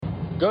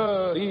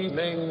Good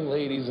evening,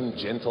 ladies and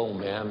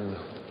gentlemen.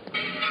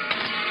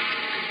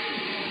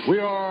 We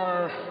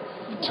are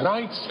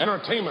tonight's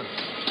entertainment.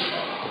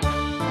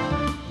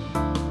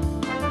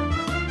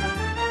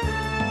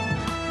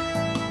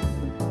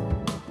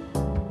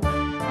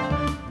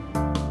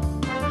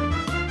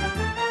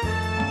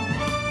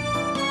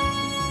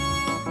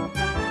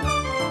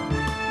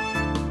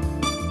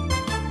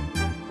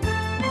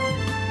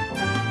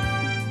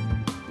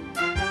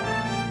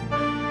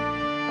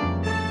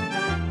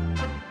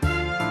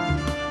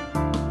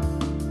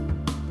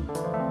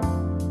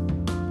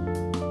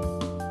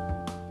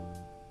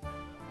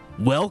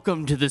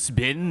 Welcome to the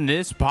Spin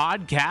This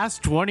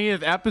Podcast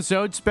 20th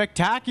episode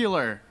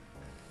spectacular.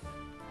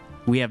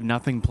 We have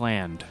nothing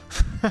planned.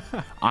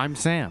 I'm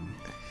Sam.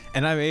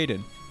 And I'm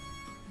Aiden.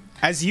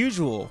 As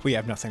usual, we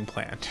have nothing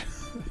planned.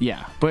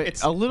 Yeah, but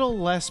it's a little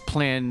less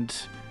planned.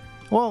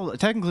 Well,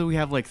 technically we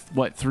have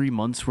 3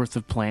 months worth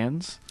of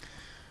plans?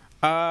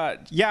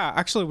 Yeah,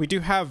 actually we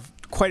do have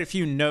quite a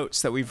few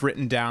notes that we've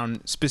written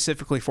down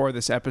specifically for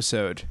this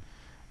episode.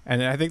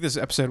 And I think this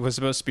episode was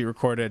supposed to be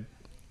recorded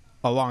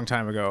a long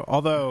time ago.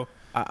 Although,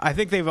 I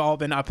think they've all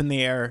been up in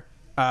the air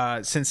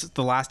since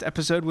the last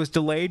episode was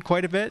delayed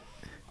quite a bit.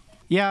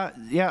 Yeah.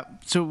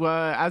 So,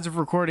 as of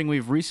recording,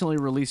 we've recently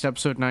released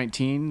episode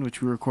 19,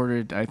 which we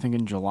recorded, I think,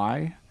 in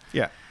July.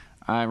 Yeah.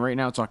 Right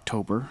now it's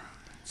October.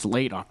 It's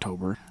late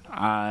October.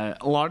 A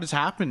lot has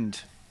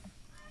happened.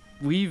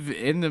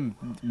 In the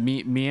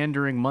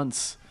meandering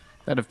months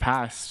that have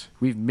passed,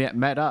 we've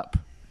met up,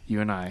 you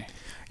and I.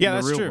 Yeah, in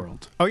the that's real true.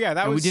 World. Oh,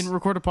 yeah, we didn't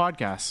record a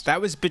podcast.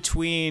 That was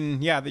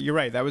between, you're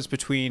right. That was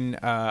between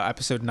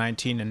episode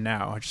 19 and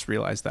now. I just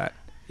realized that.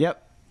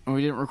 Yep. And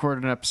we didn't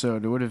record an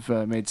episode. It would have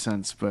made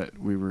sense, but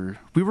we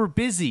were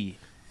busy.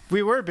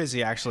 We were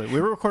busy, actually. We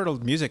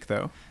recorded music,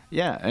 though.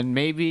 Yeah, and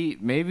maybe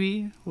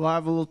we'll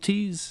have a little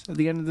tease at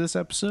the end of this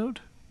episode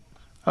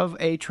of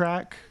a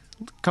track,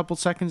 a couple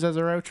seconds as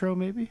our outro,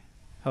 maybe.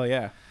 Hell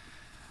yeah.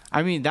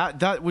 I mean,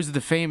 that was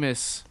the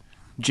famous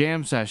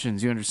jam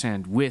sessions, you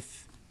understand, with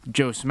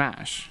Joe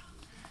Smash.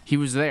 He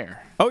was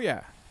there. Oh,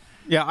 yeah.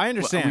 Yeah, I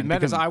understand, we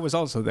met because him. I was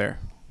also there.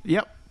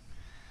 Yep.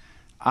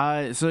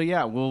 So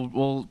yeah,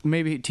 we'll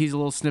maybe tease a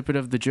little snippet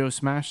of the Joe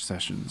Smash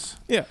sessions.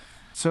 Yeah.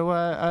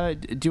 So,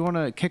 do you want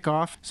to kick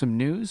off some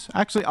news?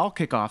 Actually, I'll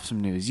kick off some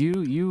news.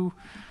 You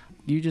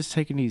just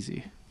take it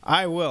easy.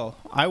 I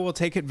will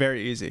take it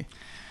very easy.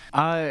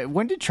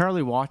 When did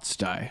Charlie Watts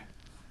die?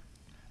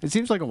 It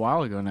seems like a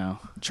while ago now.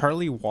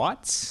 Charlie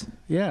Watts?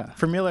 Yeah.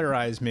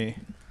 Familiarize me.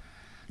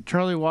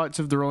 Charlie Watts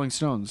of the Rolling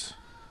Stones.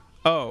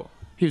 Oh.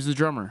 He was the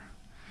drummer.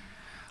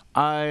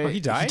 He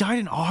died? He died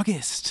in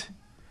August.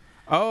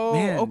 Oh,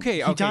 Man, okay.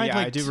 he Okay, died yeah,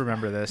 I do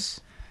remember this.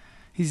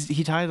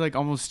 He died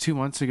almost 2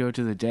 months ago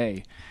to the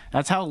day.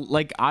 That's how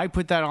I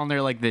put that on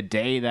there the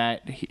day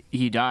that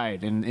he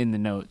died in the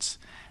notes.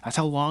 That's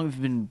how long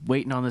we've been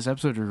waiting on this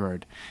episode to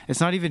record. It's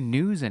not even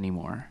news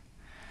anymore.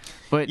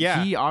 But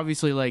yeah. He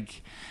obviously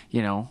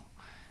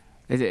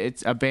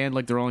it's a band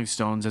like the Rolling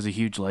Stones has a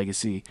huge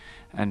legacy,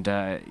 and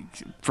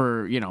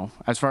for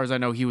as far as I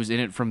know, he was in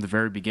it from the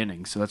very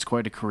beginning. So that's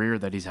quite a career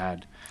that he's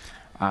had,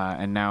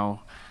 and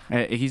now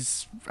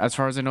he's, as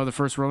far as I know, the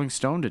first Rolling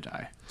Stone to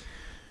die.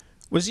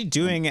 Was he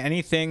doing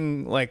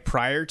anything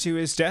prior to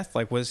his death?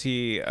 Was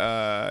he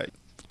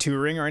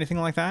touring or anything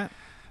like that?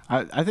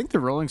 I think the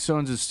Rolling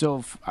Stones is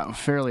still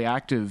fairly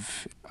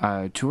active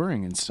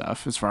touring and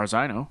stuff, as far as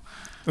I know.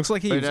 Looks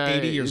like he was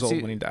 80 years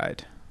old when he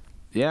died.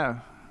 Yeah.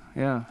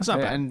 That's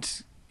not bad.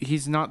 And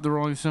he's not the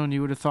Rolling Stone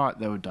you would have thought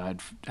that would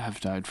have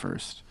died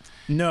first.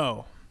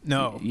 No.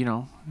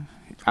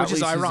 Which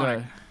is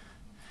ironic.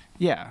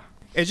 Yeah.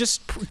 It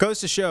just goes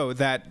to show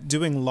that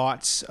doing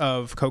lots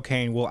of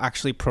cocaine will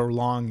actually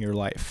prolong your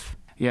life.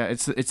 Yeah,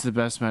 it's the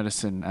best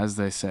medicine, as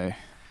they say.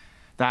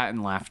 That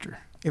and laughter.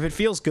 If it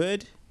feels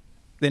good,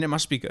 then it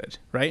must be good,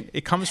 right?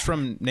 It comes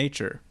from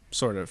nature,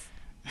 sort of.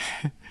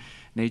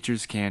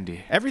 Nature's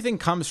candy. Everything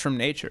comes from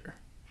nature,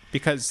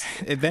 because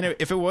if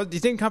it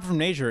didn't come from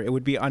nature, it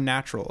would be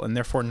unnatural and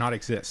therefore not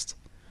exist.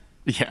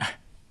 Yeah.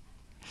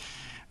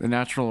 The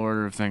natural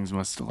order of things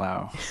must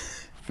allow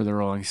for the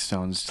Rolling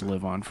Stones to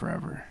live on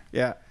forever.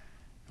 Yeah.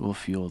 It will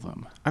fuel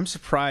them. I'm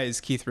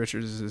surprised Keith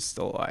Richards is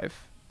still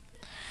alive.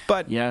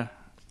 But yeah.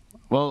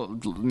 Well,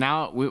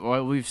 now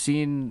we've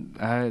seen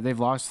they've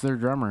lost their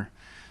drummer.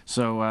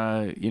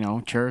 So,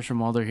 cherish them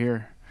while they're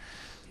here.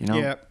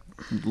 Yeah.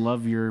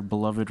 Love your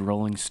beloved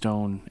Rolling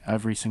Stone,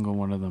 every single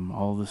one of them,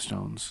 all the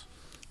Stones.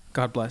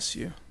 God bless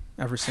you,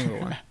 every single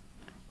one.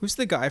 Who's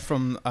the guy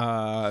from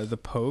the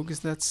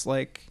Pogues that's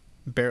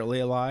barely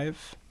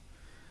alive?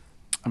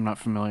 I'm not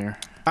familiar.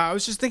 I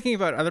was just thinking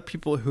about other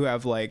people who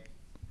have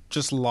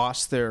just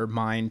lost their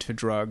mind to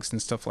drugs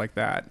and stuff like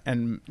that,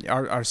 and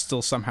are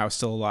still somehow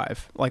still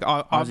alive.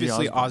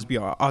 Obviously,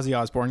 Ozzy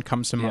Osbourne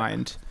comes to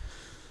mind.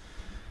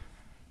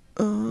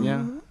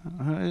 Yeah.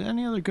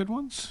 Any other good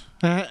ones?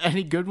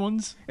 Any good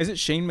ones? Is it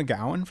Shane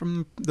MacGowan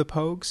from the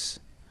Pogues?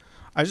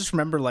 I just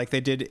remember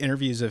they did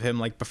interviews of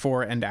him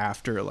before and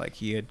after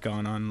he had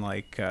gone on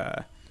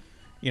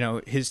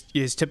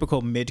his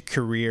typical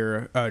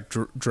mid-career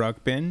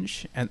drug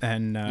binge, and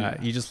then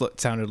he just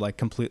sounded like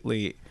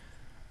completely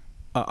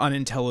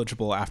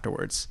unintelligible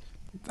afterwards.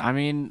 I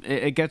mean,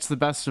 it gets the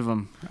best of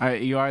them.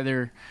 You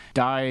either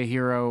die a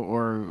hero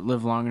or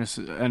live long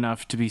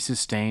enough to be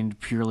sustained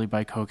purely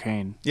by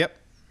cocaine. Yep.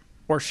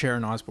 Or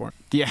Sharon Osbourne.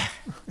 Yeah.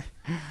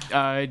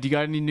 Do you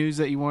got any news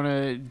that you want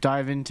to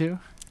dive into?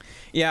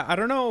 Yeah, I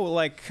don't know,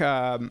 like,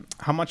 how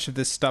much of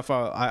this stuff...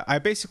 I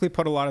basically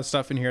put a lot of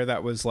stuff in here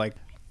that was, like,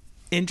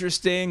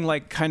 interesting,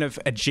 like, kind of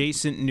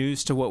adjacent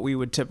news to what we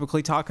would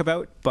typically talk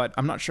about, but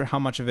I'm not sure how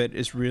much of it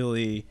is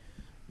really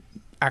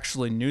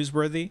actually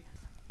newsworthy.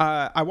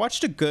 I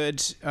watched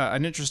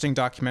an interesting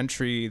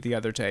documentary the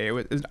other day.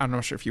 I'm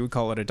not sure if you would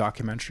call it a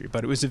documentary,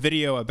 but it was a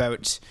video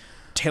about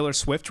Taylor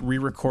Swift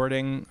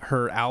re-recording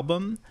her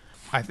album.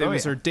 It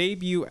was her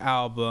debut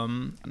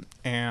album,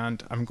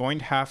 and I'm going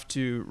to have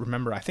to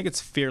remember. I think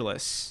it's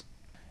Fearless.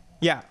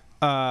 Yeah.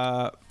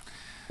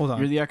 Hold on.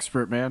 You're the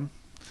expert, man.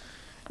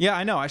 Yeah,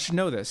 I know. I should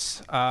know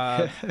this.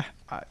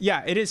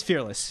 Yeah, it is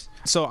Fearless.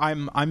 So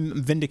I'm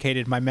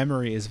vindicated. My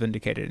memory is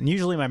vindicated, and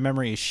usually my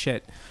memory is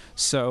shit.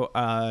 So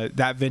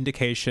that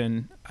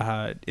vindication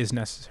is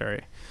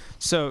necessary.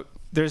 So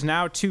there's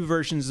now two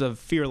versions of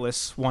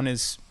Fearless. One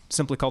is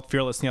simply called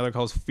Fearless, and the other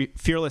called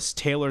Fearless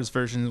Taylor's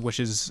version, which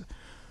is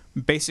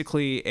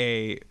basically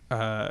a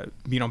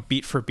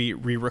beat for beat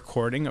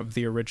re-recording of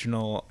the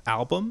original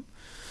album.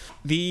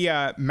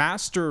 The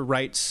master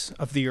rights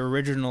of the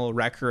original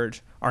record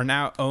are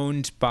now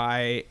owned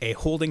by a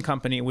holding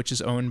company, which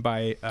is owned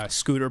by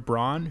Scooter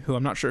Braun, who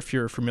I'm not sure if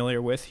you're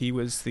familiar with. He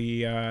was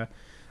the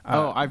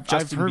I've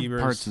heard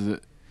parts of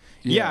it.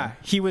 Yeah,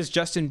 he was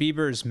Justin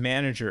Bieber's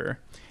manager,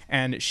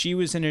 and she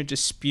was in a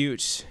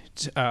dispute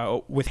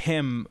with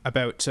him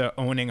about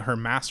owning her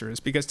masters,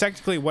 because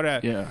technically what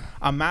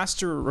a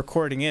master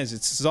recording is,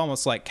 it's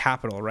almost like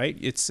capital, right?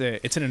 It's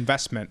an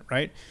investment,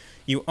 right?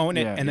 You own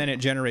it, and then it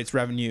generates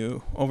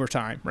revenue over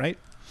time, right?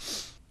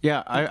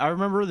 Yeah, I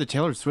remember the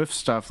Taylor Swift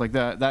stuff like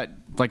that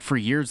like for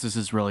years this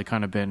has really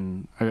kind of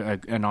been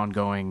an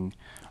ongoing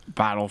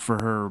battle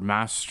for her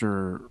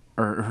master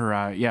or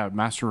her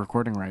master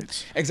recording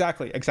rights.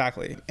 Exactly.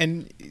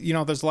 And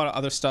there's a lot of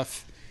other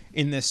stuff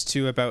in this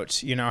too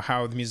about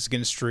how the music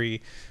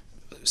industry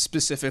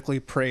specifically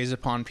preys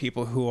upon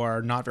people who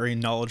are not very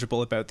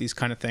knowledgeable about these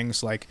kind of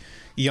things, like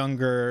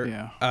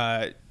younger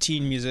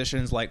teen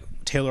musicians like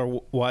Taylor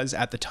was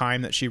at the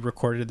time that she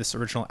recorded this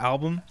original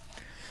album.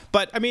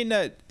 But I mean,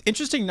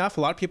 interesting enough,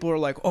 a lot of people are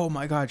like, oh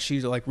my god,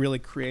 she's like really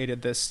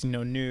created this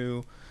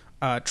new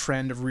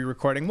trend of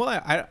re-recording. Well,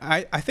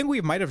 I think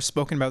we might have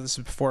spoken about this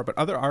before, but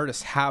other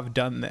artists have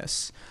done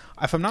this.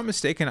 If I'm not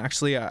mistaken,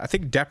 actually, I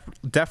think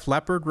Def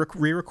Leppard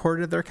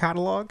re-recorded their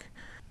catalog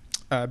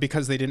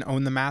because they didn't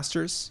own the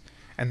masters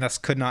and thus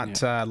could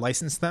not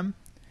license them.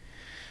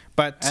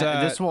 But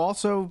this will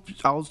also,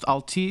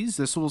 I'll tease,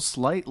 this will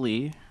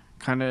slightly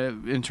kind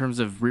of, in terms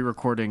of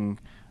re-recording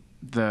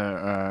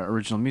the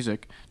original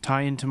music,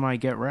 tie into my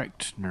Get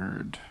Wrecked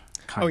nerd.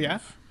 Kind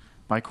of,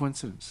 by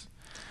coincidence.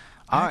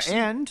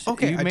 And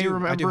you may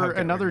remember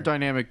another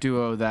dynamic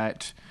duo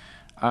that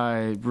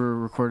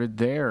recorded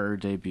their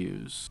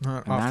debuts,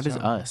 and that is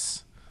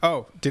us.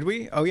 Oh, did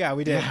we? Oh, yeah,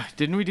 we did. Yeah,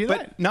 didn't we do that?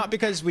 But not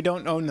because we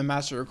don't own the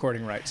master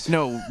recording rights.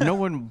 No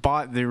one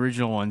bought the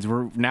original ones.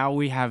 Now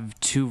we have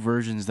two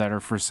versions that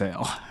are for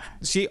sale.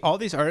 See, all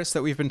these artists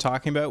that we've been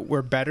talking about,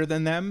 we're better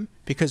than them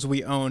because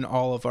we own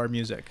all of our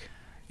music.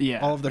 Yeah.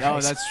 All of their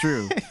rights. Oh, that's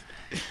true.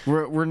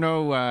 We're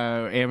no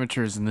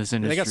amateurs in this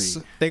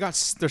industry.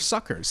 They're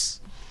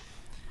suckers.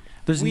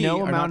 There's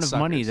no amount of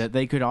money that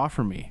they could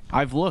offer me.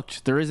 I've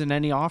looked. There isn't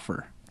any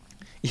offer.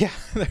 Yeah,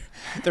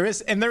 there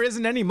is, and there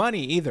isn't any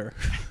money either.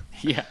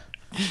 Yeah.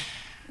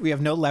 We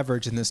have no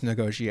leverage in this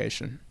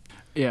negotiation.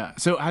 Yeah.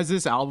 So has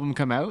this album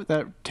come out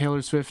that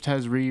Taylor Swift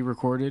has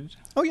re-recorded?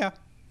 Oh, yeah.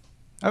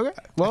 Okay.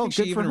 Well,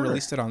 she even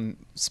released it on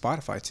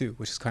Spotify, too,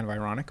 which is kind of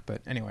ironic,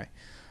 but anyway.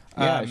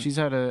 Yeah, she's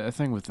had a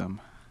thing with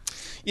them.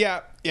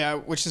 Yeah,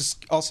 which is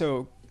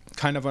also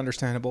kind of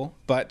understandable.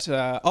 But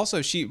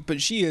also, she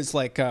is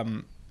like...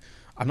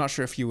 I'm not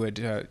sure if you would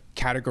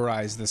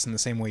categorize this in the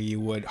same way you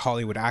would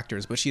Hollywood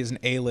actors, but she is an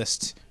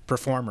A-list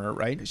performer,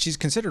 right? She's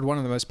considered one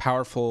of the most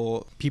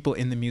powerful people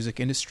in the music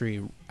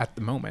industry at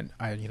the moment.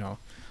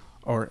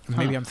 Or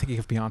maybe I'm thinking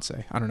of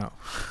Beyonce. I don't know.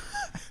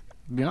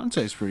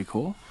 Beyonce's pretty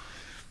cool.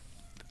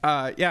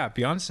 Yeah,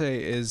 Beyonce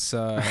is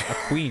a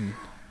queen.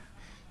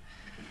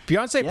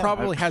 Beyonce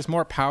probably has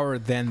more power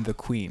than the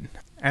Queen.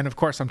 And of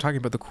course, I'm talking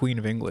about the Queen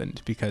of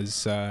England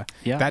because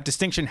that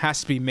distinction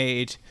has to be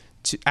made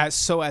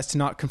so as to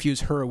not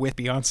confuse her with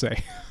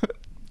Beyonce.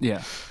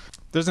 Yeah.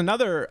 There's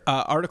another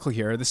article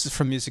here. This is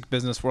from Music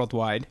Business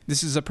Worldwide.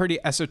 This is a pretty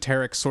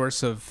esoteric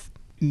source of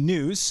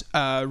news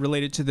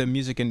related to the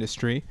music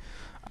industry.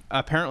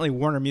 Apparently,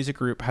 Warner Music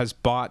Group has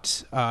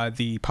bought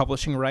the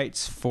publishing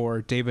rights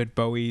for David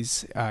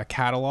Bowie's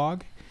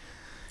catalog.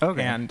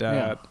 Okay. And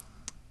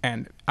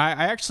And I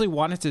actually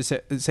wanted to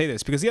say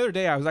this because the other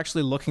day I was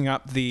actually looking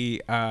up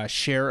the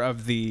share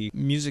of the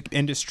music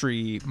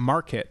industry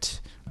market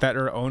that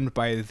are owned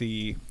by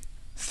the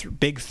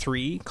big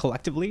three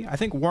collectively. I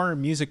think Warner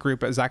Music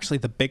Group is actually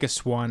the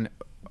biggest one,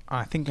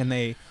 I think, and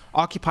they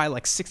occupy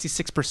like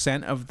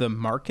 66% of the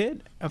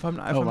market, if I'm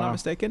not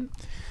mistaken.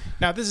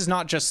 Now, this is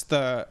not just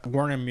the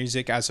Warner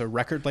Music as a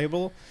record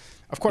label.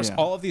 Of course,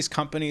 all of these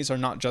companies are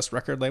not just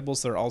record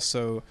labels. They're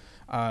also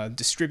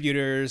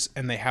distributors,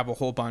 and they have a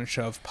whole bunch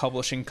of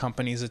publishing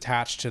companies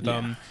attached to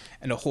them,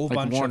 and a whole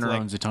bunch Warner of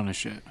owns a ton of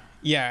shit.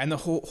 Yeah, and the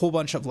whole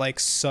bunch of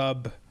like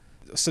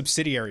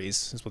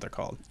subsidiaries is what they're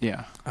called.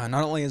 Yeah.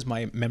 Not only is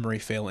my memory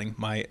failing,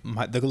 the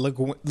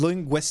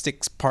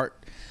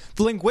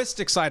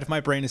linguistics side of my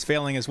brain is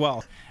failing as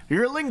well.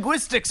 Your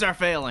linguistics are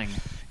failing.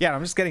 Yeah,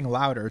 I'm just getting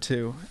louder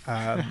too.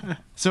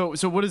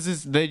 So what is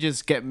this? They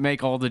just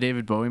make all the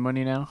David Bowie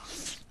money now?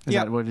 Is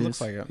that what it looks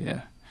is? like it.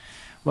 Yeah.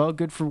 Well,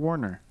 good for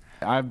Warner.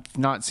 I've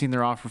not seen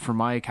their offer for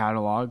my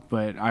catalog,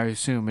 but I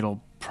assume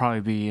it'll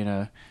probably be in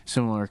a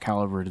similar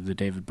caliber to the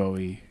David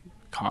Bowie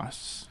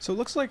costs. So it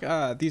looks like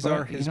these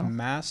are his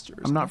masters.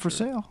 I'm not for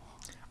sale.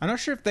 I'm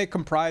not sure if they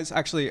comprise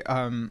actually.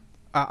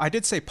 I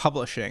did say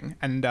publishing,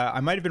 and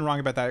I might have been wrong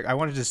about that. I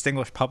want to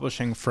distinguish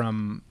publishing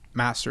from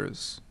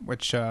masters,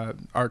 which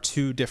are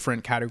two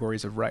different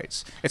categories of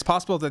rights. It's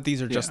possible that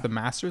these are just the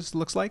masters, it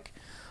looks like.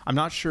 I'm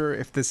not sure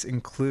if this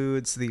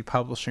includes the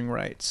publishing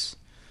rights,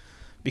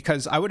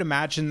 because I would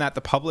imagine that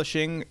the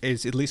publishing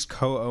is at least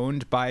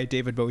co-owned by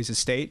David Bowie's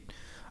estate,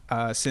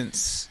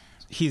 since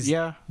he's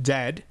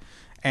dead,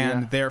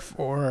 and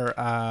therefore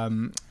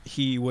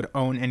he would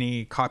own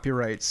any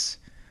copyrights,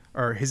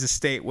 or his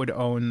estate would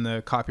own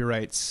the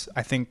copyrights,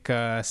 I think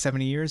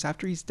 70 years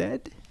after he's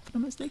dead, if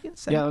I'm not mistaken.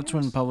 Yeah, that's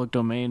when public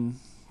domain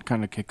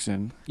kind of kicks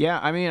in. Yeah,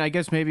 I mean, I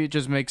guess maybe it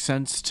just makes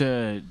sense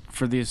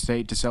for the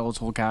estate to sell its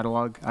whole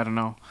catalog. I don't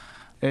know.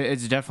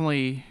 It's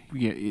definitely,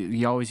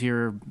 you always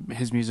hear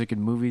his music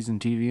in movies and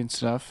TV and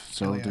stuff,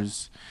 so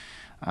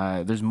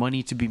there's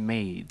money to be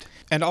made.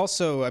 And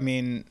also, I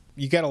mean,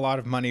 you get a lot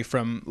of money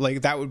from,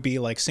 like, that would be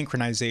like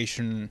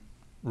synchronization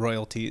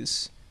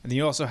royalties. And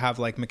you also have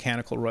like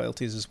mechanical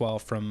royalties as well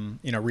from,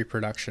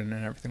 reproduction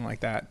and everything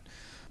like that.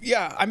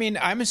 Yeah, I mean,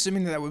 I'm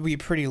assuming that would be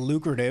pretty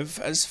lucrative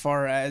as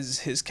far as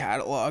his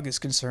catalog is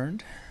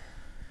concerned.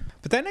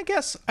 But then I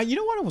guess, you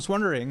know what I was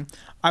wondering?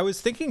 I was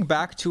thinking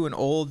back to an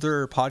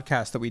older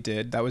podcast that we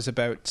did that was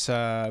about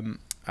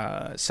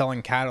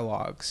selling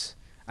catalogs.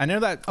 I know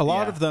that a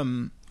lot of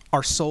them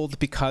are sold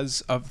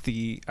because of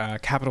the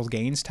capital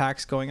gains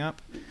tax going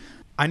up.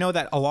 I know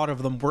that a lot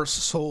of them were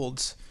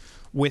sold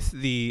with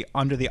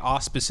under the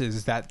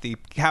auspices that the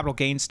capital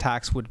gains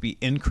tax would be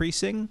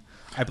increasing.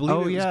 I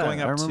believe it was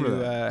going up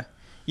to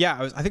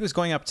I think it was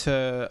going up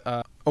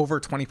to over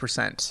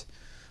 20%.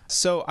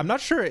 So I'm not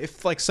sure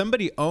if like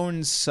somebody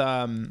owns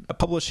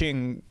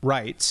publishing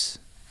rights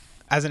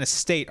as an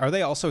estate, are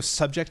they also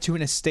subject to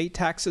an estate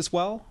tax as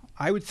well?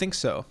 I would think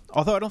so.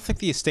 Although I don't think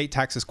the estate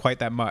tax is quite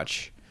that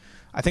much.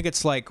 I think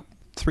it's like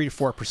 3 to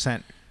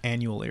 4%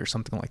 annually or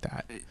something like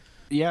that.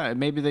 Yeah,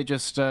 maybe they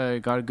just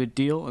got a good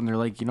deal and they're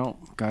like,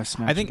 gotta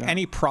smash it. I think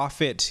any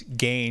profit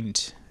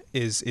gained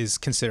is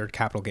considered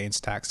capital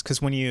gains tax,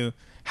 because when you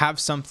have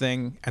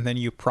something and then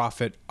you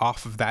profit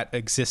off of that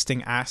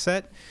existing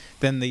asset,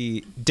 then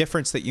the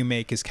difference that you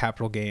make is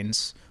capital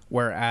gains.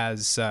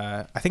 Whereas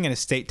I think an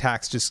estate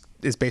tax just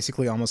is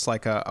basically almost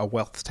like a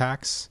wealth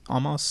tax,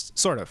 almost,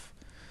 sort of.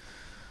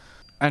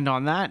 And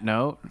on that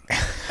note,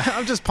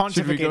 I'm just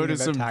pontificating about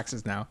some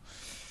taxes now.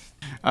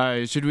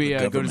 Should we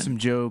go to some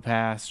Joe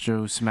Pass,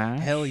 Joe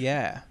Smash? Hell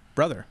yeah,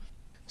 brother.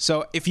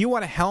 So if you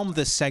want to helm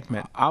this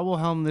segment, I will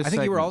helm this segment.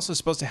 I think you were also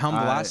supposed to helm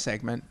the last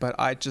segment, but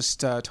I just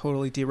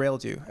totally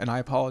derailed you, and I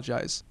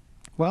apologize.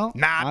 Well,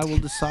 I will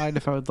decide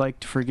if I would like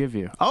to forgive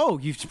you. Oh,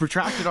 you've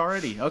retracted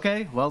already.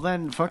 Okay, well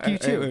then, fuck you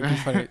too. It would be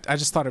funny. I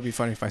just thought it'd be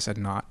funny if I said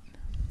not.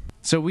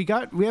 So we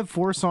have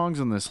 4 songs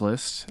on this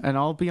list, and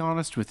I'll be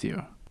honest with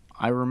you.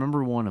 I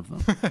remember one of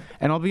them.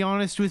 And I'll be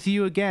honest with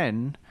you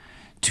again.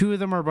 2 of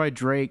them are by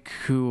Drake,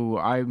 who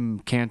I'm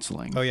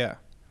canceling. Oh, yeah.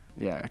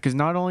 Yeah, because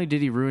not only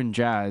did he ruin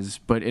jazz,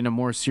 but in a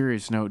more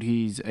serious note,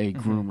 he's a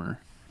groomer.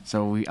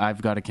 So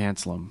I've got to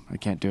cancel him. I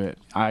can't do it.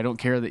 I don't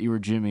care that you were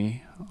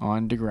Jimmy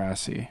on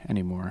Degrassi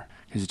anymore,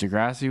 because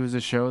Degrassi was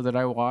a show that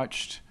I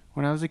watched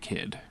when I was a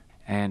kid,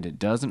 and it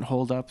doesn't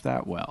hold up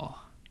that well.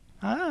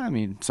 I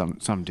mean,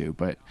 some do,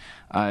 but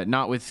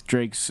not with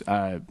Drake's,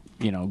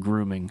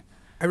 grooming.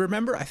 I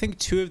remember, I think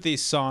 2 of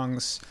these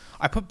songs,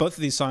 I put both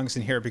of these songs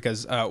in here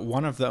because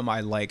one of them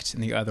I liked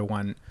and the other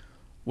one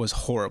was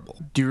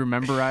horrible. Do you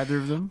remember either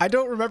of them? I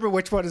don't remember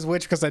which one is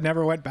which because I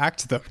never went back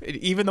to them.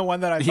 Even the one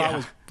that I thought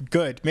was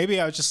good.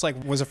 Maybe I was just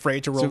was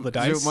afraid to roll the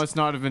dice. So it must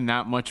not have been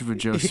that much of a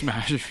Joe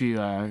Smash if you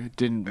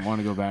didn't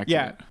want to go back to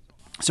it.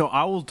 So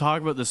I will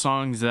talk about the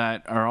songs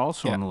that are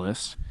also on the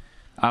list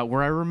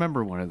where I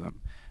remember one of them.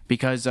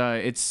 Because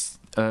it's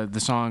the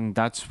song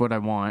 "That's What I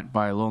Want"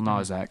 by Lil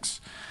Nas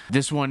X.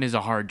 This one is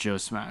a hard Joe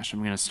smash.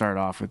 I'm gonna start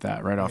off with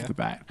that right off the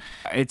bat.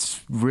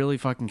 It's really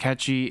fucking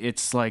catchy.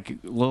 It's like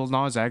Lil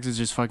Nas X is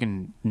just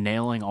fucking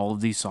nailing all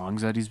of these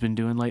songs that he's been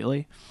doing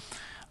lately.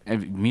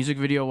 And music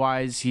video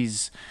wise,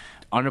 he's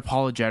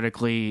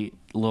unapologetically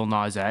Lil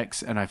Nas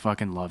X, and I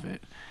fucking love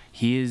it.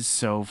 He is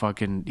so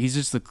fucking. He's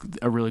just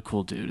a really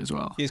cool dude as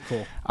well. He's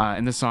cool.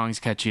 And the song's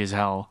catchy as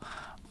hell.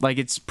 Like,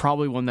 it's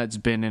probably one that's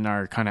been in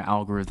our kind of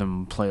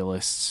algorithm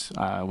playlists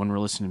when we're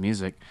listening to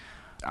music.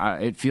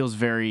 It feels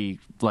very,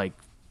 like,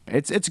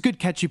 it's a good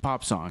catchy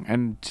pop song.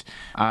 And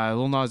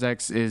Lil Nas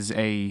X is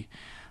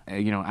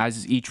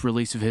as each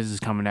release of his is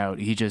coming out,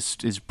 he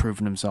just is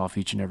proving himself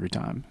each and every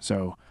time.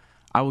 So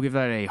I will give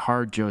that a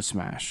hard Joe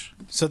smash.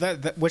 So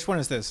that which one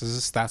is this? Is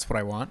this That's What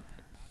I Want?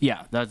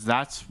 Yeah,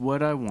 that's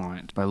What I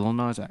Want by Lil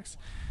Nas X.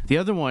 The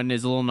other one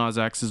is Lil Nas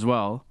X as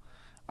well.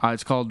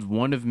 It's called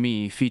One of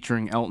Me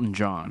featuring Elton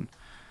John.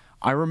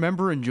 I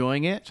remember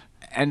enjoying it,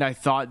 and I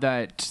thought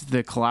that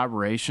the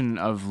collaboration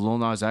of Lil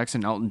Nas X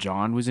and Elton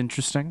John was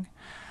interesting.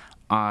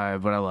 But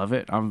I love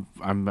it. I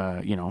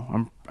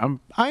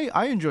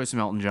enjoy some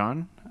Elton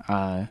John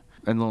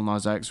and Lil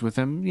Nas X with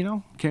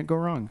him. Can't go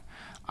wrong.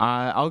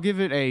 I'll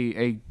give it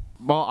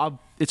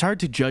it's hard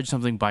to judge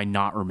something by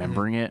not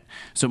remembering it,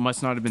 so it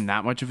must not have been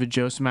that much of a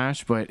Joe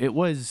smash, but it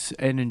was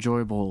an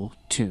enjoyable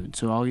tune,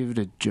 so I'll give it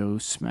a Joe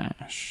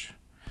smash.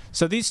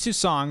 So these two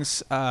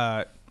songs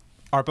are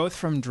both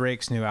from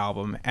Drake's new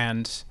album,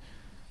 and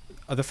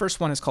the first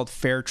one is called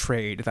Fair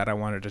Trade that I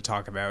wanted to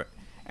talk about.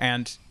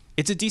 And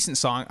it's a decent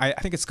song. I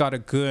think it's got a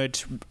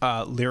good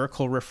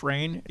lyrical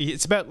refrain.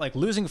 It's about like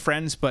losing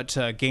friends, but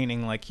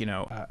gaining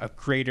a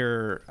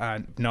greater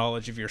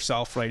knowledge of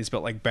yourself, right? It's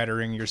about like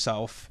bettering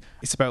yourself.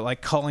 It's about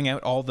like calling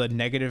out all the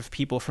negative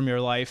people from your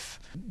life.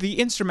 The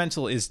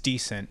instrumental is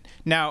decent.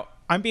 Now,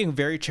 I'm being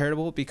very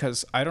charitable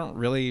because I don't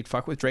really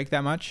fuck with Drake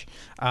that much.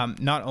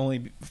 Not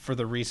only for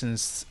the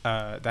reasons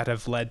that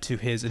have led to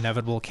his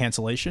inevitable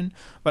cancellation,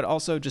 but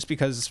also just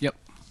because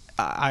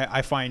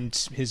I find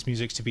his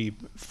music to be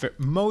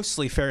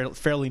mostly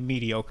fairly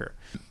mediocre.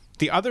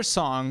 The other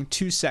song,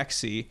 Too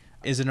Sexy,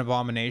 is an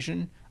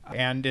abomination,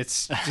 and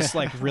it's just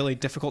like really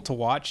difficult to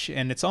watch,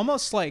 and it's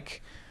almost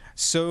like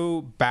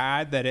so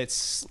bad that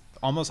it's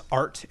almost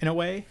art in a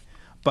way,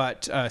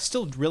 but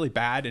still really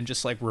bad and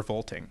just like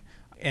revolting.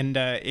 And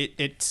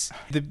it's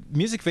the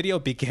music video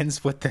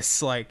begins with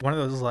this like one of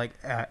those like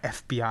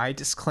FBI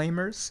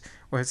disclaimers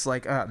where it's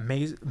like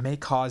may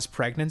cause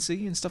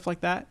pregnancy and stuff like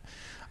that.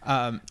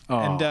 I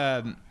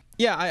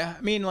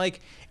mean,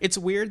 like, it's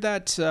weird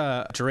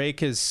that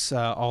Drake is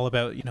all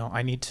about,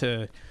 I need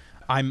to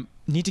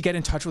get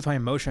in touch with my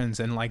emotions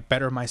and like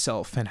better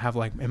myself and have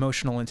like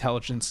emotional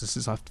intelligence and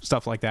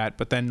stuff like that.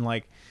 But then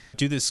like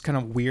do this kind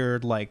of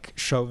weird like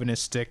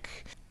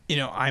chauvinistic,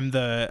 I'm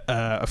the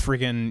a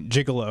friggin'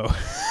 gigolo.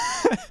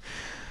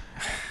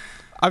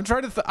 I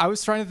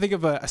was trying to think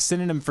of a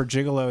synonym for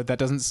gigolo that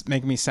doesn't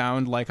make me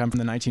sound like I'm from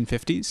the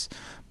 1950s,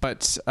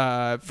 but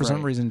for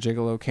some reason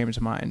gigolo came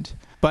to mind.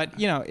 But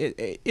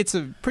it's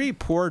a pretty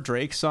poor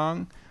Drake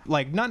song,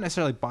 like not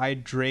necessarily by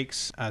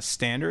Drake's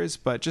standards,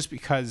 but just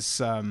because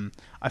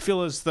I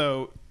feel as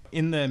though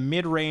in the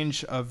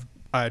mid-range of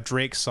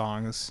Drake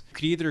songs, you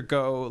could either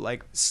go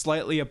like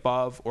slightly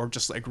above or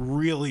just like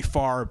really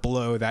far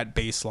below that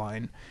bass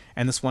line,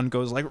 and this one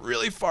goes like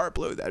really far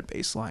below that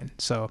bass line.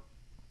 So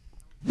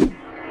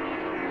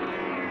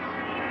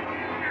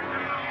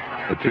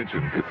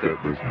attention,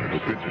 cassette listeners.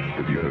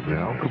 Attention, you have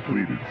now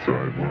completed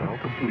side one.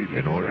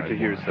 In order to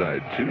hear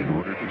side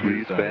two,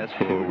 please fast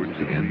forward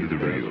to the end of the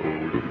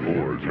video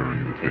before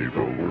turning the tape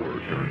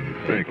over.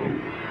 Thank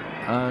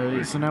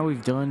you. So now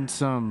we've done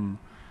some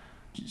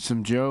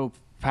Joe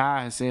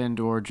Pass and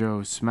or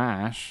Joe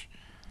Smash.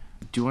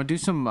 Do you want to do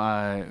some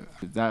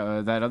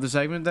that other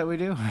segment that we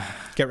do?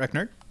 Get wrecked,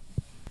 nerd.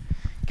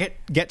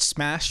 Get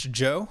smashed,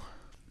 Joe.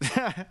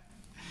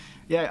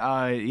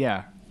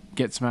 Yeah.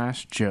 Get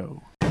smashed,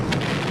 Joe. Get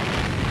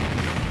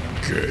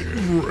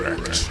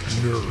wrecked,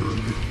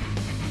 nerd.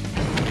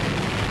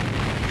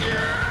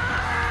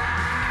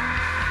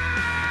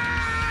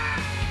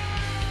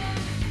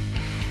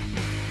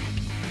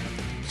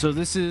 So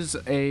this is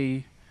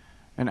an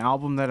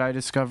album that I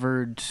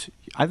discovered.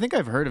 I think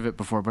I've heard of it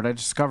before, but I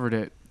discovered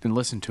it and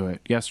listened to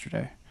it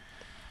yesterday.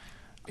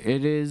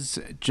 It is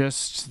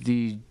just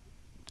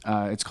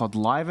it's called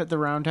Live at the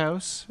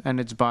Roundhouse, and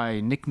it's by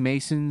Nick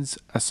Mason's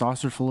A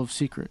Saucer Full of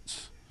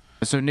Secrets.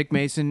 So Nick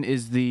Mason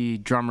is the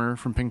drummer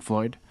from Pink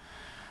Floyd.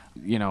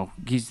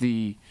 He's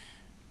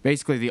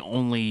basically the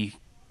only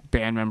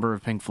band member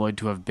of Pink Floyd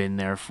to have been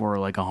there for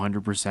like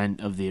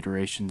 100% of the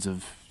iterations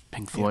of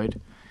Pink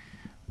Floyd.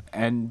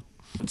 And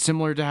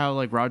similar to how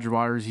like Roger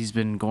Waters, he's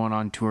been going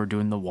on tour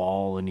doing The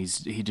Wall, and he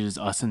did his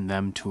Us and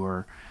Them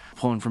tour,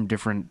 pulling from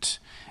different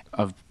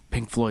of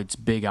Pink Floyd's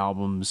big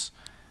albums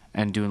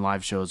and doing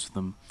live shows with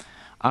them.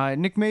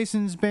 Nick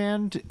Mason's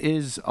band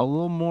is a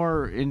little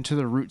more into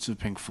the roots of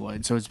Pink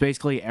Floyd, so it's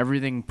basically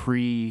everything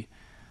pre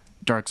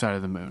Dark Side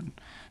of the Moon.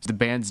 The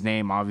band's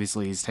name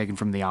obviously is taken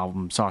from the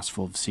album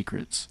Saucerful of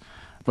Secrets,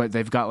 but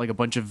they've got like a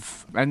bunch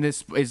of, and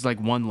this is like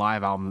one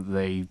live album that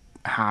they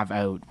have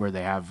out where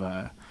they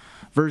have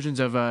versions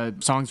of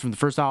songs from the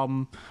first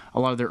album, a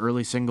lot of their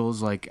early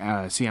singles like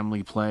See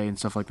Emily Play and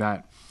stuff like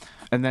that,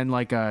 and then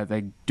like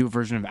they do a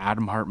version of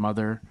Atom Heart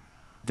Mother.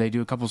 They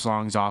do a couple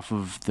songs off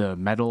of the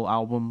Metal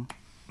album,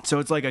 so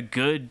it's like a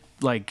good,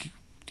 like,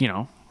 you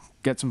know,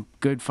 get some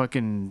good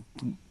fucking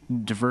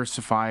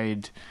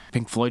diversified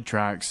Pink Floyd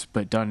tracks,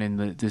 but done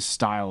in this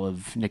style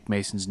of Nick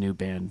Mason's new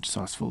band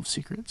Saucerful of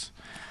Secrets.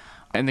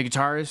 And the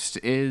guitarist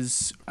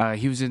is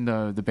he was in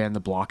the band The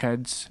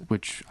Blockheads,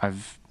 which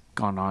I've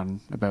gone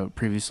on about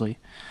previously,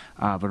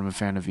 but I'm a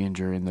fan of Ian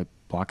Dury and The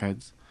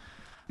Blockheads.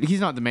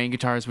 He's not the main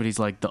guitarist, but he's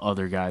like the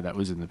other guy that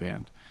was in the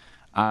band,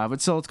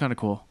 but still it's kind of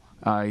cool.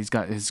 He's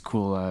got his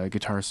cool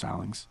guitar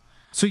stylings.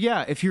 So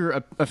yeah, if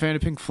you're a fan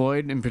of Pink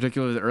Floyd, in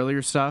particular the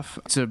earlier stuff,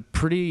 it's a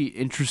pretty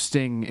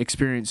interesting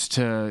experience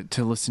to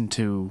listen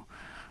to,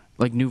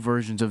 like, new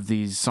versions of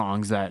these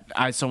songs that,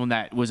 as someone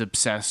that was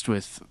obsessed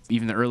with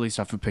even the early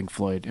stuff of Pink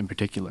Floyd in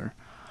particular,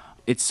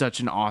 it's such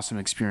an awesome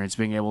experience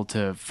being able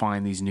to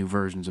find these new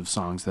versions of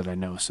songs that I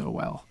know so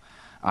well.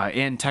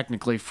 And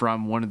technically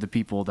from one of the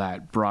people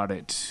that brought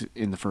it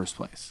in the first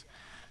place.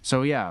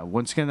 So yeah,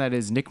 once again, that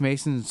is Nick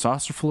Mason's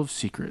Saucerful of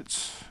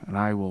Secrets, and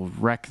I will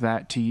wreck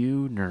that to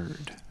you,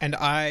 nerd. And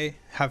I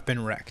have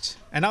been wrecked,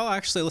 and I'll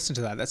actually listen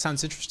to that. That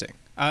sounds interesting.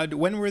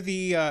 When were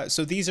the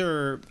so these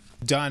are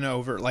done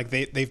over, like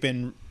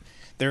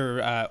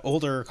they're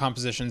older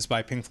compositions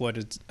by Pink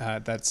Floyd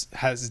that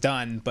has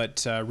done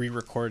but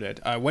re-recorded.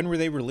 When were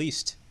they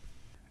released?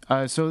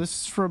 So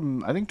this is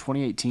from, I think,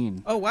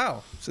 2018. Oh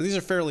wow, so these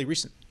are fairly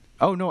recent.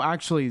 Oh no,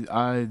 actually,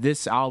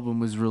 this album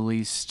was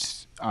released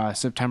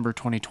September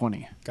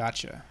 2020.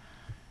 Gotcha.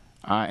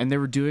 And they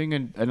were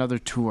doing another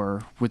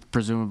tour with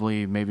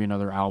presumably maybe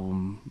another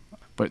album,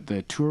 but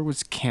the tour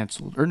was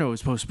canceled. Or no, it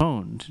was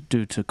postponed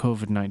due to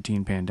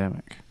COVID-19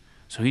 pandemic.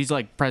 So he's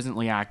like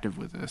presently active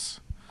with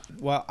this.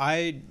 Well,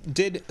 I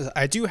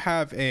do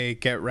have a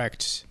Get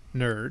Wrecked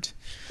nerd.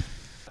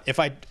 If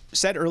I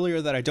said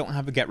earlier that I don't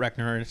have a Get Wrecked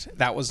nerd,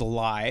 that was a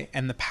lie.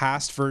 And the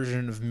past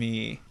version of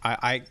me,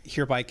 I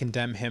hereby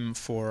condemn him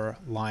for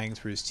lying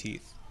through his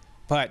teeth.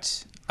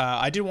 But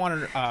I did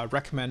want to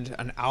recommend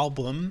an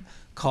album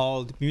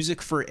called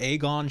Music for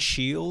Aegon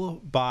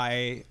Schiele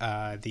by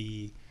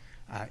the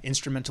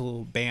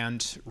instrumental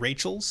band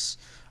Rachels.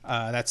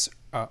 That's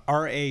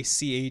RACHEL''S.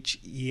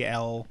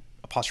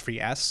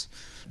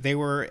 They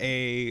were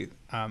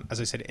as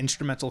I said,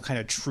 instrumental kind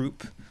of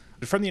troupe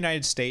from the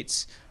United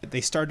States.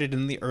 They started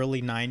in the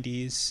early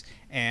 90s,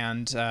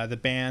 and the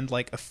band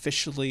like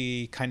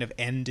officially kind of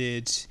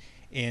ended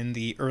in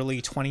the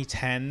early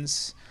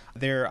 2010s.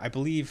 Their, I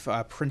believe,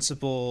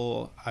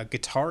 principal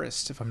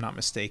guitarist, if I'm not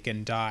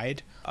mistaken,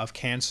 died of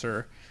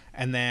cancer.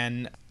 And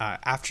then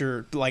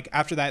after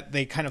that,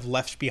 they kind of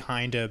left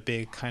behind a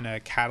big kind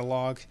of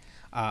catalog.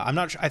 I'm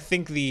not sure. I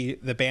think the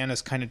band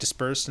is kind of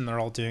dispersed and they're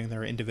all doing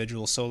their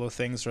individual solo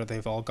things, or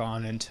they've all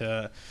gone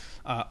into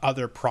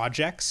other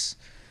projects.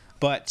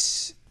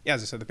 But yeah,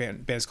 as I said, the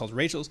band is called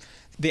Rachel's.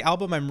 The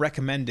album I'm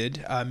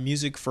recommended,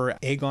 Music for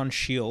Aegon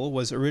Schiele,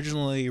 was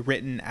originally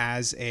written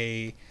as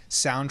a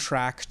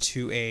soundtrack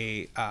to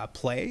a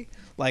play,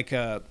 like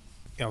a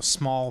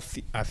small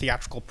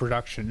theatrical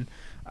production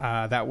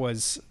that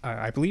was,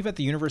 I believe, at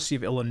the University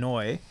of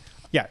Illinois.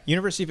 Yeah,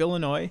 University of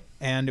Illinois,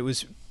 and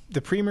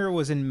the premiere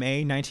was in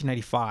May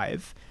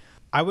 1995.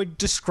 I would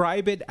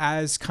describe it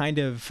as kind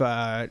of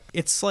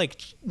it's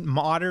like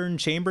modern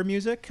chamber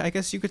music, I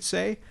guess you could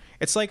say.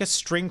 It's like a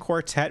string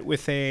quartet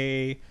with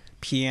a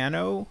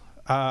piano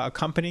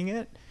accompanying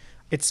it.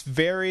 It's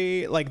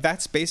very, like,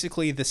 that's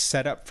basically the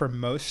setup for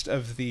most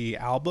of the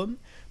album.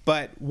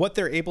 But what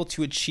they're able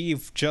to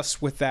achieve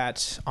just with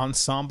that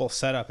ensemble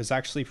setup is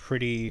actually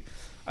pretty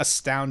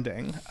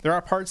astounding. There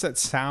are parts that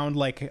sound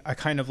like a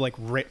kind of like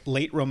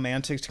late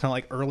romantic to kind of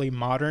like early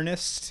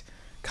modernist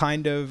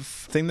kind of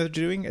thing they're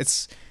doing.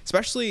 It's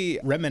especially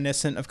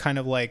reminiscent of kind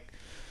of like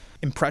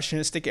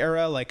impressionistic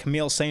era, like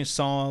Camille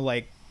Saint-Saëns,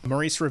 like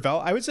Maurice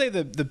Ravel. I would say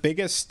the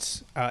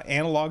biggest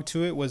analog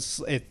to it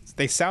was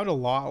they sound a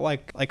lot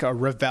like a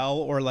Ravel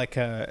or like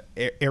a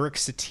Eric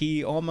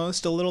Satie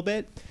almost a little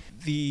bit.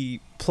 The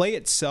play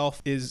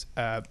itself is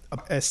a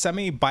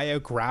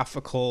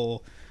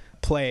semi-biographical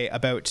play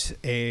about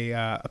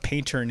a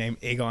painter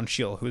named Aegon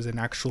Schiele, who is an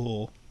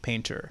actual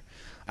painter.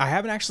 I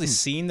haven't actually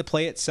seen the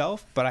play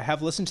itself, but I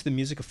have listened to the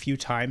music a few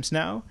times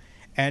now,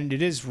 and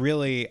it is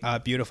really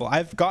beautiful.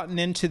 I've gotten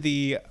into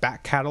the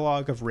back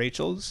catalog of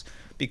Rachel's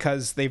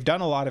because they've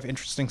done a lot of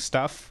interesting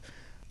stuff.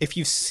 If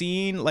you've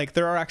seen, like,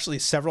 there are actually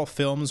several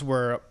films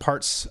where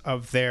parts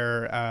of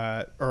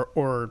their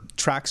or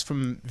tracks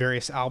from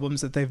various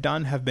albums that they've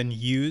done have been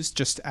used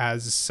just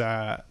as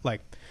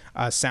like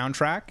a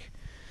soundtrack.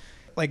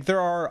 Like, there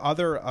are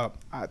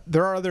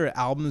other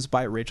albums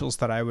by Rachel's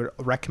that I would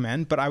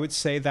recommend, but I would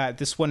say that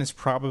this one is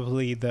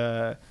probably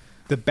the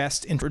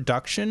best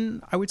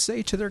introduction, I would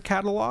say, to their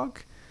catalog.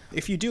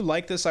 If you do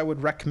like this, I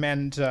would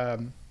recommend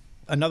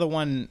Another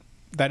one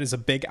that is a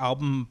big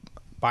album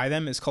by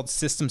them is called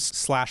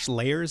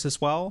Systems/Layers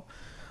as well.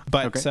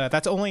 But Okay.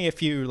 that's only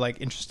if you're like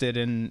interested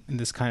in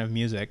this kind of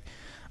music.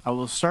 I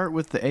will start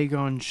with the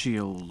Aegon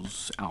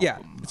Shields album. Yeah,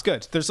 it's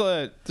good. There's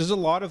a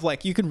lot of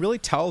like, you can really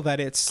tell that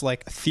it's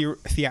like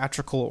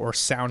theatrical or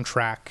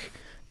soundtrack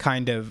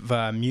kind of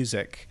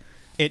music.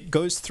 It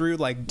goes through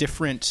like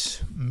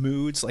different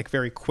moods like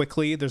very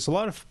quickly. There's a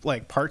lot of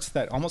like parts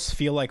that almost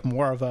feel like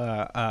more of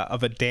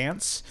a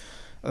dance.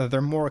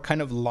 They're more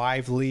kind of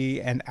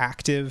lively and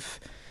active.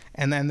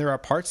 And then there are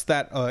parts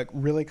that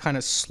really kind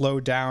of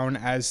slow down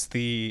as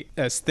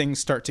things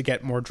start to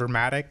get more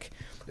dramatic,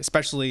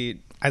 especially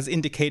as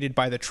indicated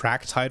by the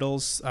track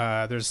titles.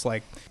 There's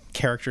like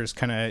characters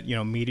kind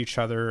of, meet each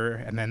other,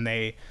 and then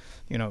they,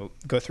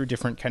 go through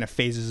different kind of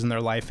phases in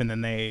their life, and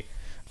then they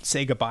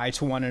say goodbye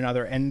to one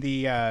another, and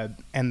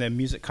the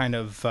music kind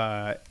of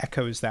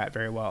echoes that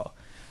very well.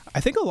 I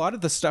think a lot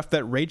of the stuff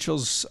that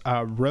Rachel's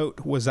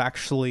wrote was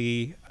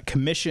actually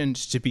commissioned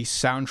to be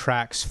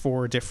soundtracks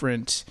for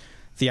different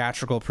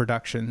theatrical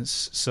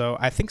productions. So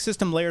I think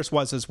System Layers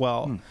was as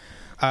well.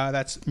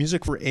 That's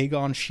music for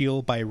Aegon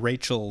Shield by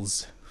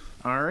Rachel's.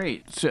 All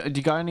right. So, do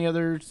you got any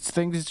other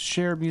things to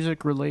share,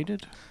 music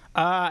related?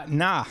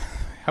 Nah. How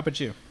about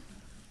you?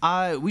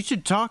 We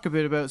should talk a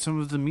bit about some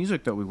of the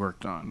music that we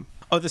worked on.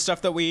 Oh, the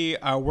stuff that we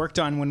worked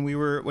on when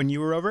you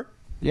were over?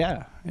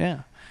 Yeah.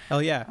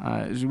 Hell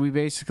yeah. We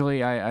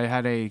basically, I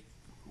had a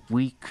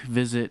week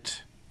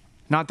visit.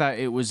 Not that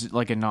it was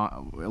like it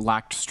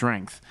lacked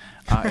strength.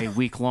 A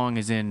week long,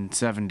 as in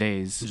 7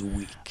 days. It was a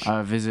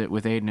week. Visit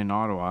with Aiden in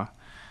Ottawa,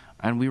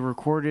 and we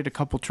recorded a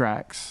couple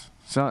tracks.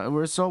 So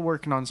we're still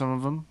working on some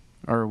of them,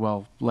 or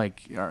well,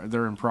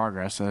 they're in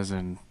progress, as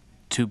in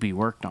to be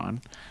worked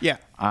on. Yeah.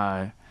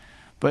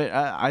 But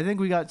I think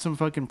we got some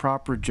fucking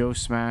proper Joe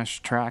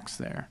Smash tracks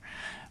there.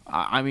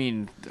 I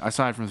mean,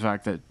 aside from the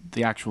fact that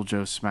the actual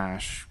Joe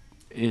Smash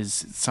is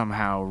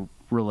somehow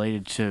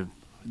related to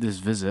this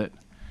visit.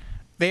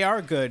 They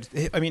are good.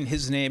 I mean,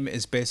 his name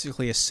is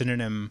basically a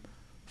synonym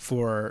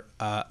for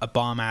a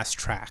bomb-ass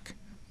track.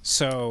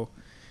 So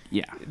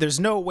Yeah. there's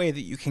no way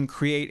that you can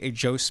create a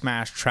Joe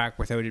Smash track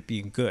without it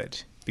being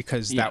good,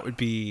 because Yeah. that would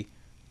be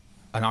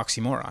an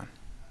oxymoron.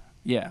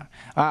 Yeah.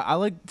 I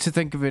like to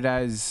think of it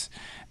as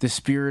the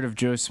spirit of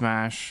Joe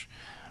Smash,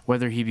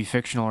 whether he be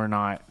fictional or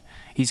not.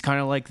 He's kind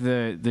of like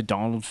the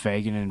Donald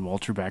Fagen and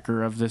Walter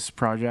Becker of this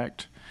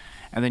project.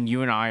 And then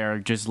you and I are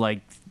just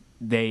like,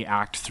 they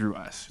act through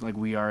us. Like,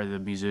 we are the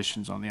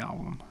musicians on the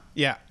album.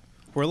 Yeah.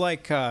 We're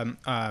like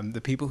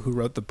the people who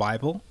wrote the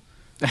Bible.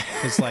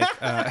 It's like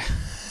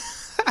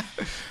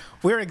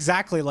we're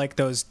exactly like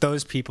those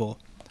people.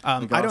 I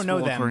don't know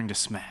them. According to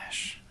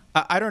Smash.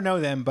 I don't know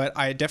them, but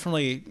I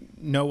definitely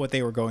know what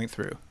they were going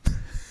through.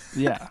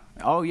 Yeah.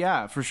 Oh,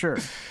 yeah, for sure.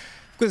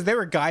 Because they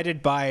were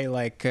guided by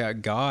like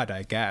God,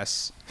 I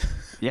guess.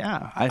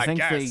 Yeah, I think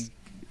guess.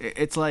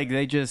 it's like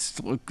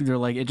they're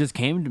like, it just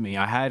came to me.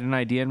 I had an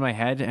idea in my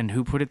head, and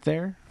who put it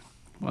there?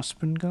 Must have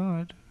been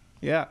God.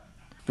 Yeah.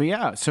 But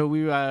yeah, so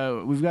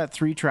we've got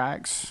 3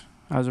 tracks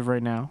as of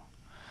right now.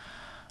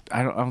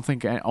 I don't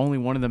think only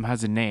one of them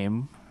has a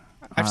name.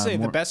 Actually,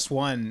 the best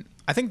one,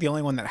 I think the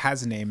only one that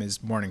has a name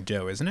is Morning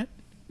Joe, isn't it?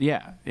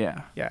 Yeah.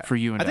 Yeah. For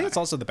you and I think it's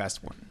also the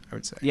best one, I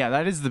would say. Yeah,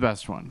 that is the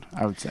best one,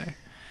 I would say.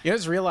 You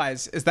just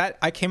realize is that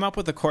I came up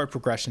with a chord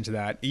progression to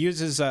that. It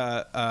uses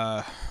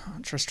I'm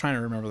just trying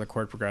to remember the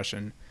chord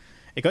progression.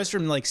 It goes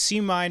from like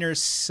C minor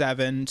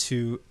 7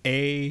 to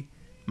A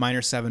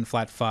minor 7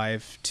 flat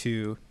 5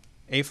 to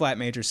A flat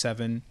major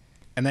 7,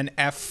 and then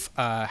F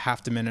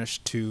half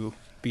diminished to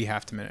B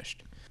half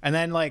diminished. And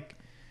then like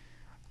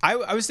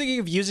I was thinking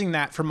of using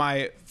that for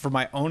my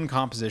own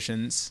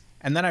compositions,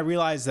 and then I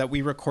realized that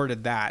we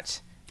recorded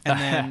that, and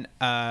then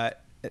I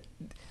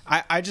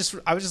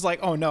was just like,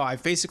 oh no,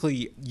 I've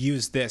basically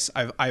used this.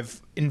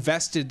 I've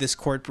invested this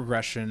chord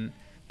progression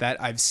that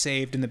I've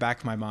saved in the back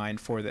of my mind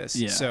for this.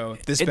 Yeah. So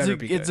this better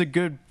be good. It's a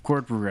good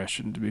chord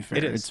progression, to be fair.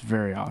 It is. It's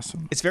very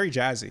awesome. It's very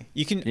jazzy.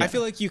 You can. Yeah. I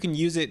feel like you can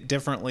use it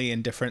differently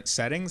in different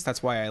settings.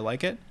 That's why I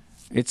like it.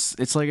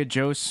 It's like a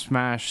Joe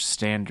Smash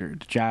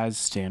standard, jazz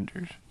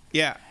standard.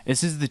 Yeah.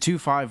 This is the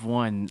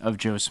 251 of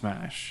Joe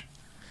Smash.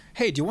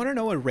 Hey, do you want to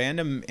know a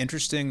random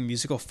interesting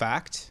musical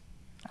fact?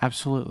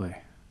 Absolutely.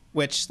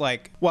 Which,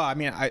 like, well, I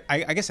mean,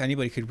 I guess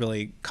anybody could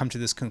really come to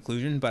this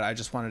conclusion, but I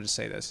just wanted to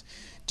say this.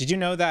 Did you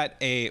know that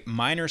a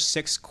minor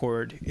 6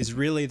 chord is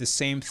really the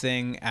same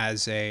thing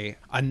as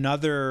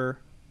another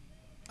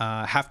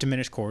half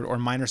diminished chord, or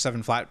minor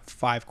 7 flat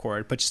 5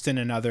 chord, but just in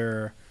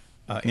another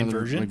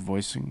inversion? Like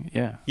voicing.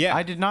 Yeah. Yeah.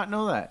 I did not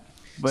know that.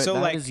 But So,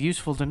 that like- is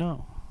useful to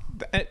know.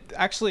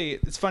 Actually,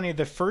 it's funny.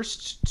 The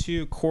first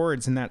 2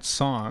 chords in that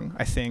song,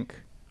 I think,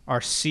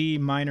 are C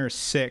minor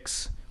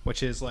 6,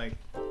 which is like,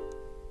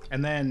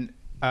 and then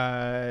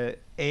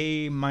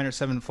A minor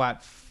 7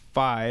 flat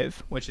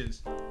 5, which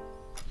is,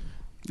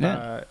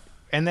 Yeah.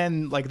 and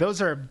then like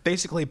those are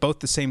basically both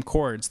the same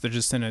chords. They're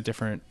just in a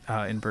different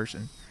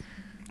inversion.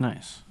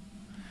 Nice.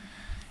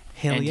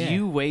 Hell And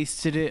you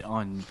wasted it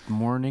on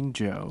Morning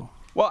Joe.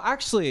 Well,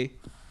 actually,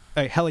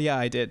 Hell yeah,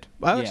 I did.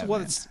 Yeah, Well,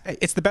 man.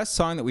 it's the best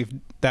song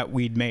that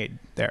we'd made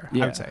there. I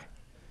would say.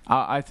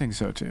 I think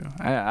so too.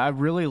 I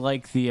really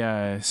like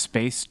the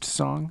Spaced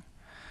song.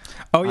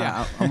 Oh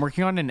yeah, I'm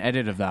working on an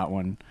edit of that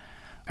one,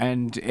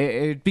 and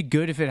it'd be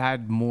good if it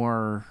had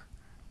more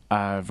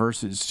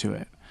verses to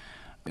it.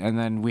 And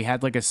then we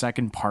had like a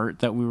second part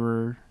that we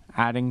were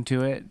adding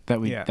to it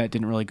that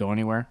didn't really go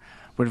anywhere.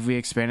 But if we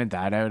expanded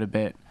that out a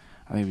bit,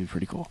 I think it'd be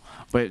pretty cool.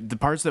 But the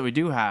parts that we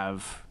do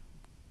have,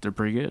 they're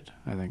pretty good,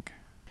 I think.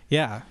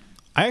 yeah.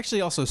 I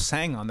actually also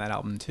sang on that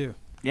album too.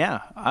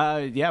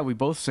 Yeah, we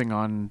both sing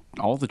on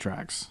all the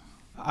tracks.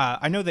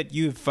 I know that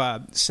you've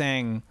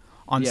sang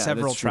on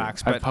several that's true.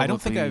 tracks, but I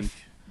don't think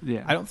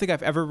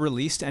I've ever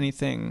released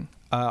anything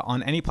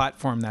on any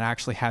platform that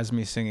actually has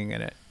me singing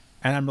in it.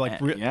 And I'm like,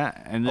 and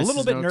a this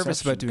little is bit no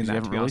nervous about doing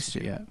exception, that. 'cause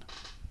you To be haven't honest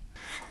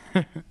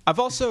released it yet.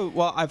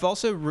 I've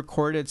also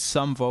recorded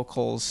some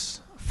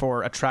vocals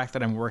for a track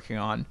that I'm working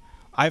on.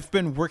 I've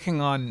been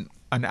working on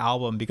an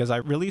album because I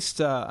released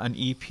an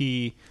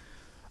EP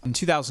in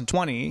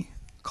 2020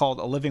 called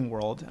A Living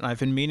World, and I've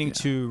been meaning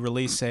to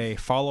release a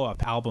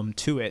follow-up album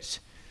to it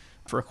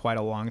for quite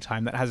a long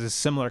time that has a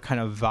similar kind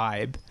of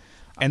vibe.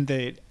 And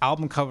the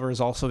album cover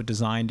is also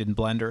designed in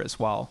Blender as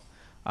well.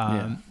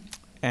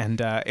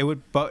 And it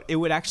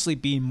would actually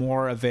be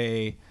more of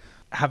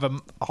have an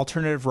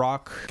alternative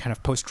rock, kind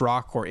of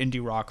post-rock or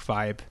indie rock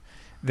vibe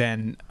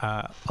than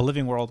A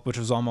Living World, which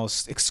was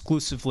almost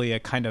exclusively a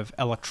kind of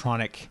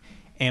electronic,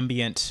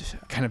 ambient,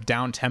 kind of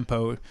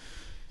down-tempo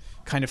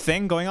kind of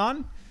thing going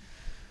on.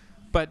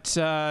 But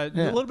a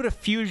little bit of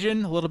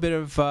fusion, a little bit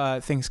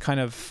of things kind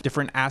of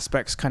different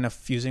aspects kind of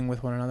fusing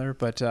with one another.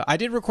 But I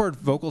did record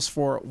vocals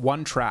for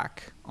one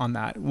track on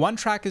that. One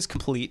track is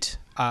complete.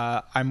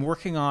 I've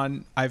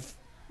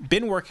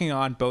been working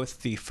on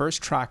both the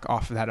first track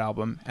off of that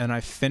album, and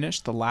I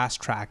finished the last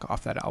track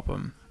off that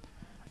album.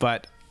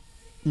 But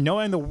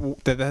knowing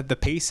the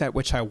pace at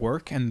which I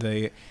work and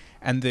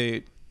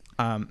the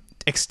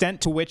extent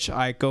to which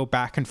I go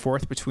back and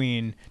forth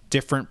between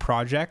different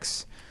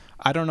projects,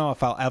 I don't know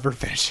if I'll ever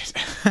finish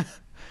it.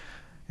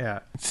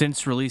 Yeah.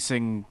 Since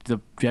releasing the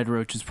Dead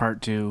Roaches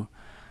Part 2,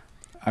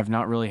 I've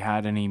not really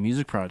had any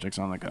music projects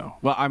on the go.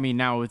 Well, I mean,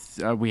 now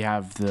we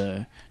have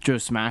the Joe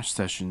Smash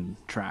session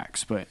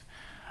tracks, but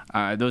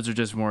those are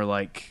just more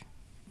like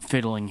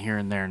fiddling here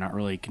and there, not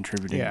really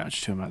contributing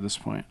much to them at this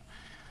point.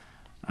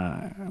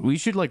 We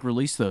should like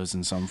release those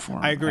in some form.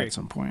 I agree. At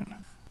some point.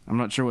 I'm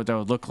not sure what that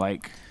would look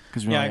like.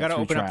 I got to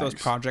open up those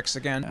projects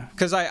again.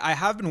 Because I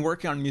have been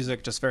working on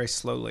music just very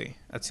slowly.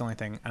 That's the only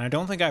thing. And I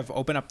don't think I've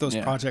opened up those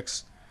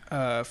projects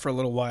for a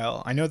little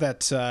while. I know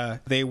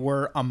that they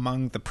were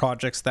among the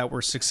projects that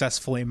were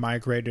successfully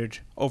migrated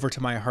over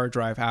to my hard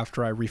drive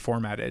after I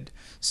reformatted.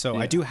 So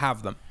I do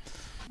have them.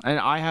 And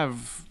I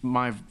have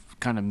my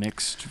kind of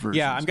mixed versions.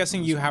 Yeah, I'm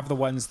guessing you have the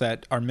ones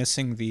that are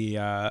missing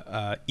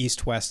the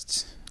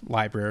east-west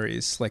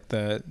libraries, like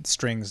the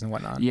strings and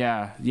whatnot.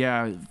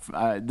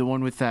 The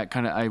one with that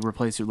kind of, I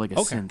replaced it with like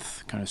a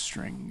synth kind of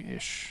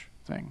string-ish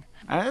thing.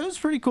 It was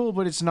pretty cool,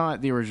 but it's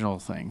not the original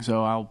thing.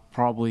 So I'll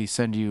probably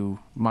send you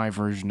my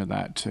version of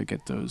that to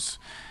get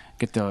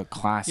the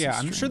classic. Yeah,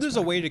 I'm sure there's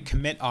a way to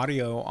commit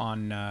audio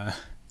on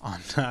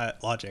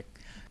Logic.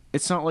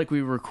 It's not like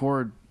we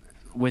record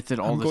with it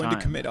all the time. I'm going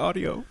to commit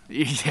audio.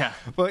 Yeah.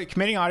 Well,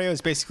 committing audio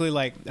is basically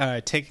like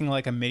taking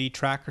like a MIDI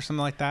track or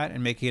something like that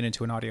and making it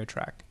into an audio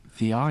track.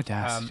 The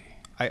audacity.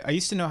 I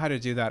used to know how to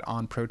do that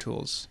on Pro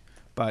Tools,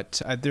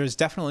 but there's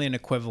definitely an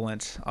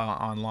equivalent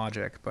on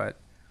Logic. But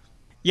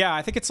yeah,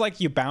 I think it's like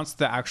you bounce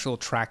the actual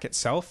track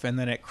itself, and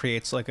then it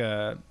creates like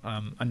a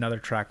another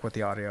track with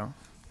the audio.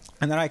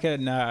 And then I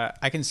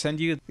can send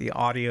you the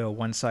audio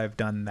once I've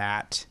done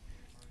that.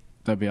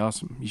 That'd be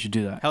awesome. You should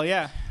do that. Hell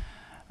yeah.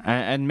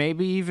 And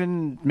maybe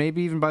even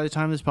by the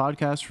time this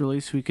podcast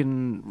release, we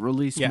can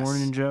release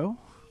Morning Joe.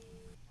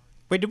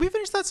 Wait, did we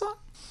finish that song?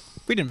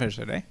 We didn't finish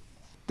it, eh?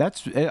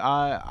 That's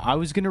I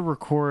was gonna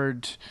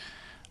record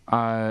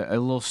a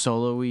little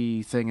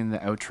solo-y thing in the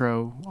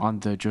outro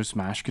on the Joe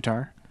Smash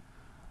guitar,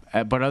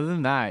 but other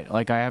than that,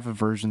 like I have a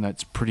version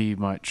that's pretty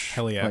much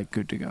like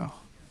good to go.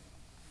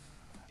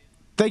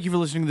 Thank you for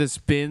listening to this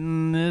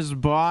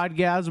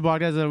podcast. A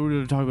podcast that we're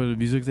going to talk about the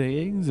music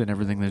things and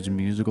everything that's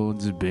musical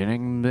and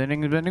spinning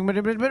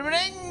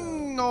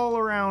all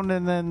around,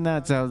 and then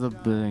that's how the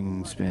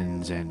thing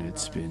spins and it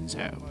spins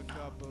out.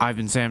 I've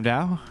been Sam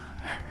Dow.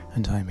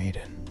 And I'm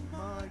Aiden.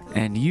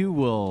 And you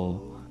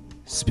will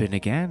spin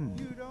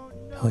again.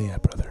 Hell yeah,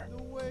 brother.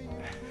 The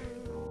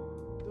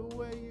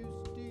way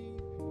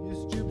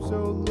you stoop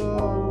so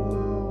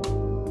low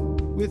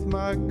with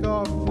my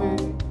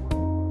coffee,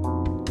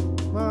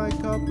 my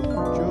cup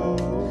of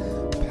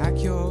joe.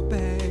 Pack your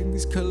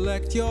bags,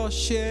 collect your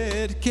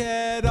shit,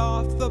 get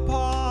off the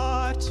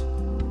pot.